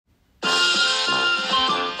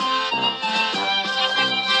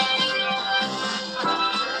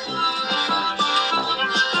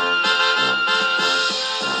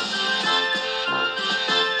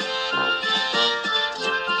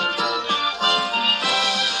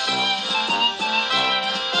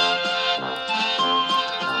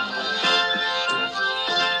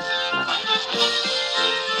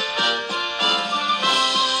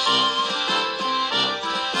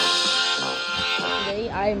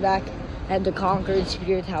back at the Concord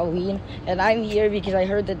Spirit Halloween, and I'm here because I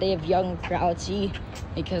heard that they have young Crouchy,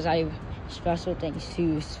 because I have special thanks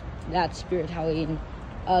to that Spirit Halloween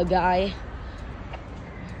guy.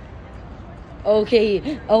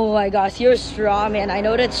 Okay, oh my gosh, here's Strawman. I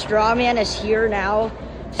know that Strawman is here now.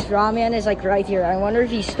 Strawman is like right here. I wonder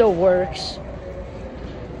if he still works.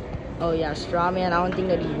 Oh yeah, Strawman, I don't think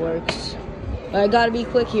that he works. But I gotta be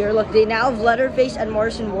quick here. Look, they now have Leatherface and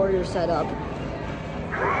Martian Warrior set up.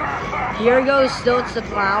 Here goes Stilts the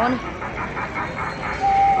Clown.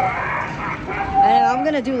 And I'm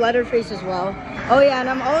gonna do Leatherface as well. Oh yeah, and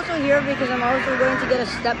I'm also here because I'm also going to get a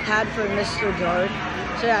step pad for Mr. Dark.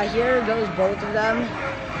 So yeah, here goes both of them.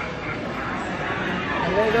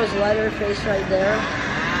 And there goes Leatherface right there.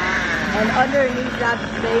 And underneath that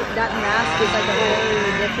mask is like a very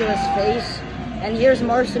ridiculous face. And here's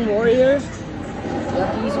Martian Warrior.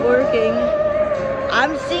 Yep, he's working.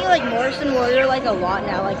 I'm seeing like Martian Warrior like a lot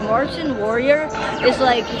now. Like Martian Warrior is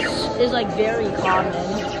like very common.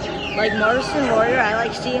 Like Martian Warrior, I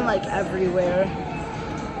like seeing like everywhere.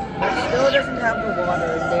 But still doesn't have the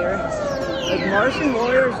water in there. Like Martian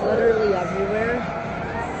Warrior is literally everywhere.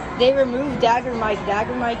 They removed Dagger Mike.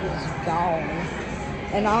 Dagger Mike is gone.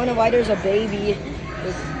 And I don't know why there's a baby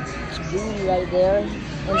with booty right there. And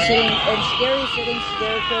Scary sitting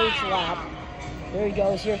Scarecrow's lap. There he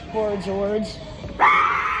goes. Here's poor George.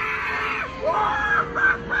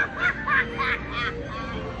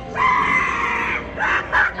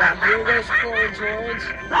 Yeah, here goes poor George.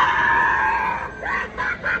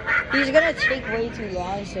 He's gonna take way too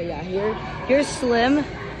long, so yeah, here's Slim.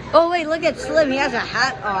 Oh wait, look at Slim, he has a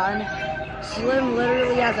hat on. Slim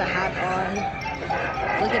literally has a hat on.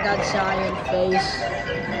 Look at that giant face.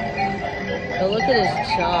 Oh, look at his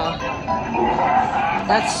jaw.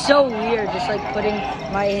 That's so weird, just like putting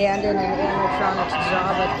my hand in an animatronic's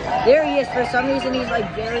jaw, but there he is. For some reason, he's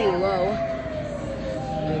like very low.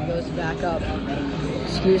 There he goes back up.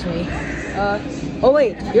 Excuse me. Oh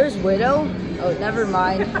wait, here's Widow. Oh, never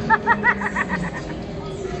mind.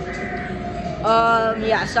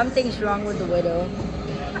 Yeah, something's wrong with the Widow.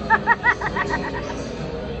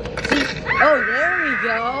 See? Oh, there we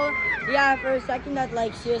go. Yeah, for a second that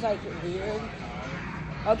like she was like weird.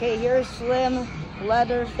 Okay, here's Slim,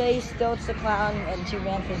 Leatherface, Stilts the Clown, and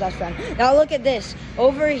Two-Man Possessed Friend. Now look at this.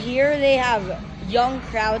 Over here they have Young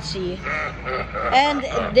Crouchy. And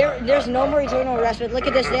there's no more Eternal Respite. Look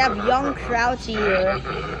at this, they have Young Crouchy here.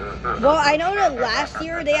 Well, I know that last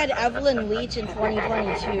year they had Evelyn Leach in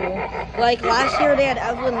 2022. Like last year they had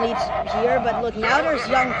Evelyn Leach here, but look, now there's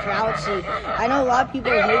Young Crouchy. I know a lot of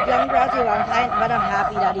people hate Young Crouchy, but I'm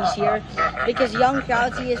happy that he's here because Young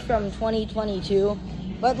Crouchy is from 2022.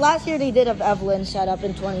 But last year they did have Evelyn set up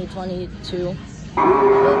in 2022. Here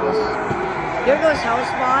goes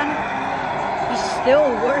Hellspawn. He still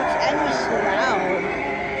works and he's loud.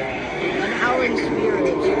 And Howling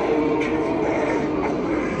Spirit. There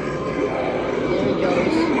he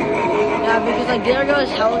goes. Yeah, because like there goes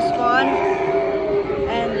Hellspawn.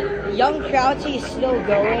 And Young Crouchy is still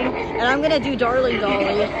going. And I'm gonna do Darling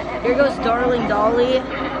Dolly. Here goes Darling Dolly.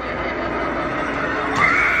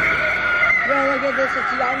 Bro, look at this.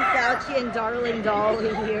 It's Young Crouchy and Darling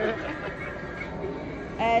Dolly here.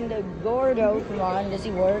 And Gordo, come on, does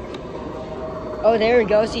he work? Oh, there he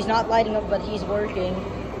goes. He's not lighting up, but he's working.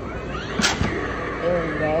 There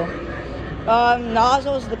we go.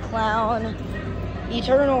 Nozzle's the Clown.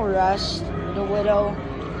 Eternal Rest, the Widow,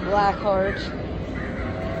 Blackheart.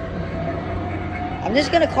 I'm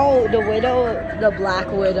just gonna call the Widow the Black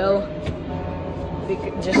Widow.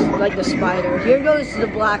 Just like the spider. Here goes the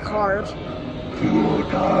Blackheart. Your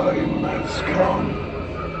time has come.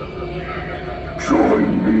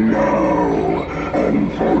 Join me now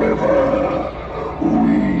and forever. We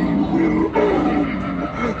will own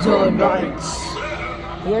the nights.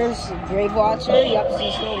 Here's Grave Watcher. Yep,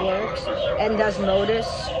 he still works. And does Modus.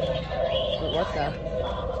 But what the?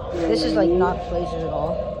 This is like not Placer at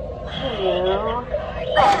all.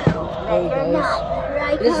 There he goes.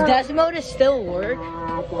 Does Desmodus still work?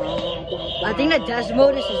 I think that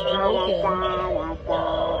Desmodus is broken.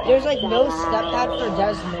 There's like no step pad for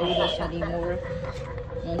Desmodus anymore.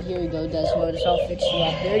 And here we go, Desmodus. I'll fix you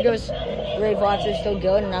up. There he goes. Grave Watcher still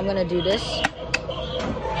good, and I'm gonna do this.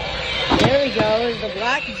 There he goes, the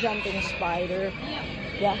black jumping spider.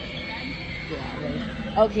 Yeah.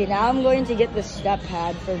 Right. Okay, now I'm going to get the step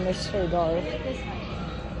pad for Mr. Dark.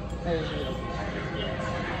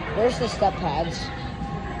 There's the step pads.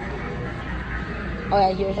 Oh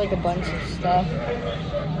yeah, here's like a bunch of stuff.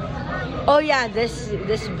 Oh yeah, this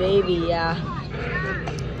baby, yeah.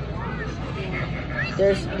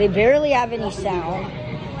 They barely have any sound.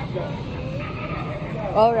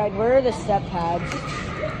 All right, where are the step pads?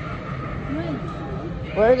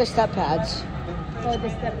 Where are the step pads? Oh, the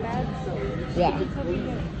step pads? Yeah.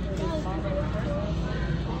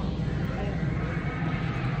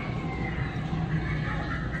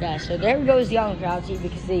 Yeah, so there goes young Crouchy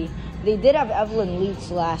because they did have Evelyn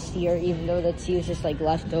Leeds last year, even though that she was just like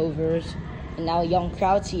leftovers. And now young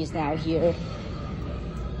Crouchy is now here.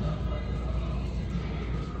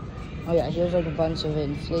 Oh yeah, here's like a bunch of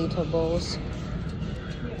inflatables.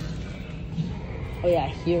 Oh yeah,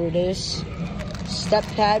 here it is. Step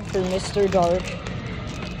pad for Mr. Dark.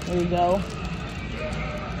 There we go.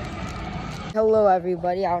 Hello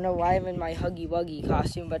everybody, I don't know why I'm in my Huggy Wuggy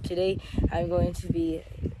costume, but today I'm going to be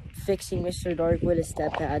fixing Mr. Dark with a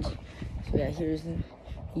step pad. So yeah,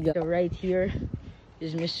 you go right here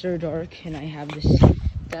is Mr. Dark, and I have this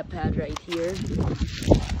step pad right here.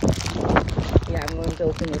 Yeah, I'm going to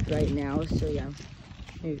open it right now, so yeah,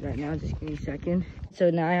 maybe right now, just give me a second. So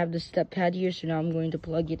now I have the step pad here, so now I'm going to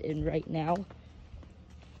plug it in right now.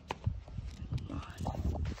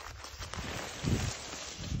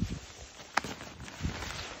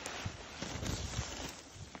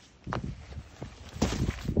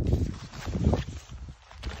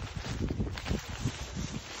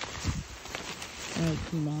 Oh,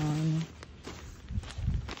 come on.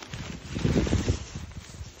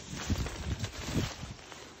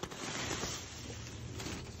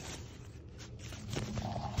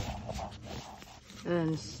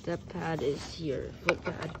 And step pad is here, foot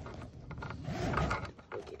pad.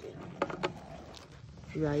 Plug it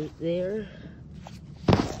in. Right there.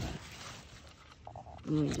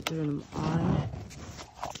 I'm going to turn them on.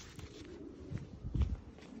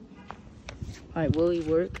 Alright, will he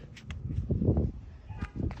work?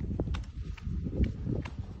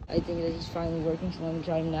 I think that he's finally working, so let me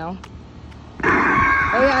try him now.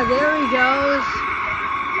 Oh yeah, there he goes.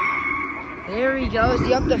 There he goes.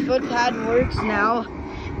 Yep, the foot pad works now.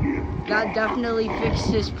 That definitely fixed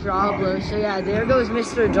his problem. So yeah, there goes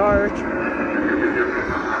Mr. Dark.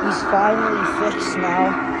 He's finally fixed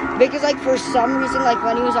now. Because like for some reason, like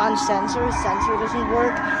when he was on sensor, his sensor doesn't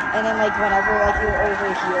work. And then like whenever like you're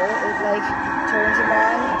over here, it like turns him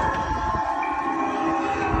on.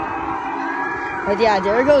 But yeah,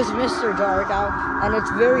 there goes Mr. Dark out, and it's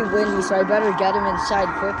very windy, so I better get him inside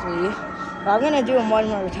quickly. But I'm gonna do him one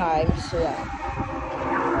more time, so yeah.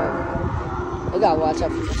 I gotta watch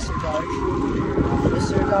out for Mr. Dark.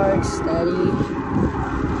 Mr. Dark, steady.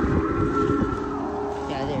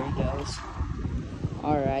 Yeah, there he goes.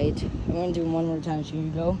 Alright, I'm gonna do him one more time, so here you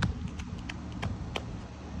go.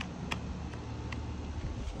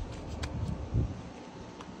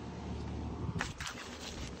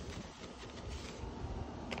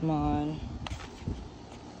 Come on.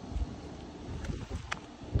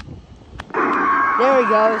 There he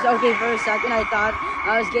goes. Okay, for a second I thought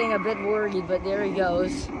I was getting a bit worried, but there he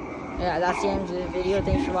goes. Yeah, that's the end of the video.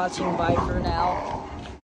 Thanks for watching. Bye for now.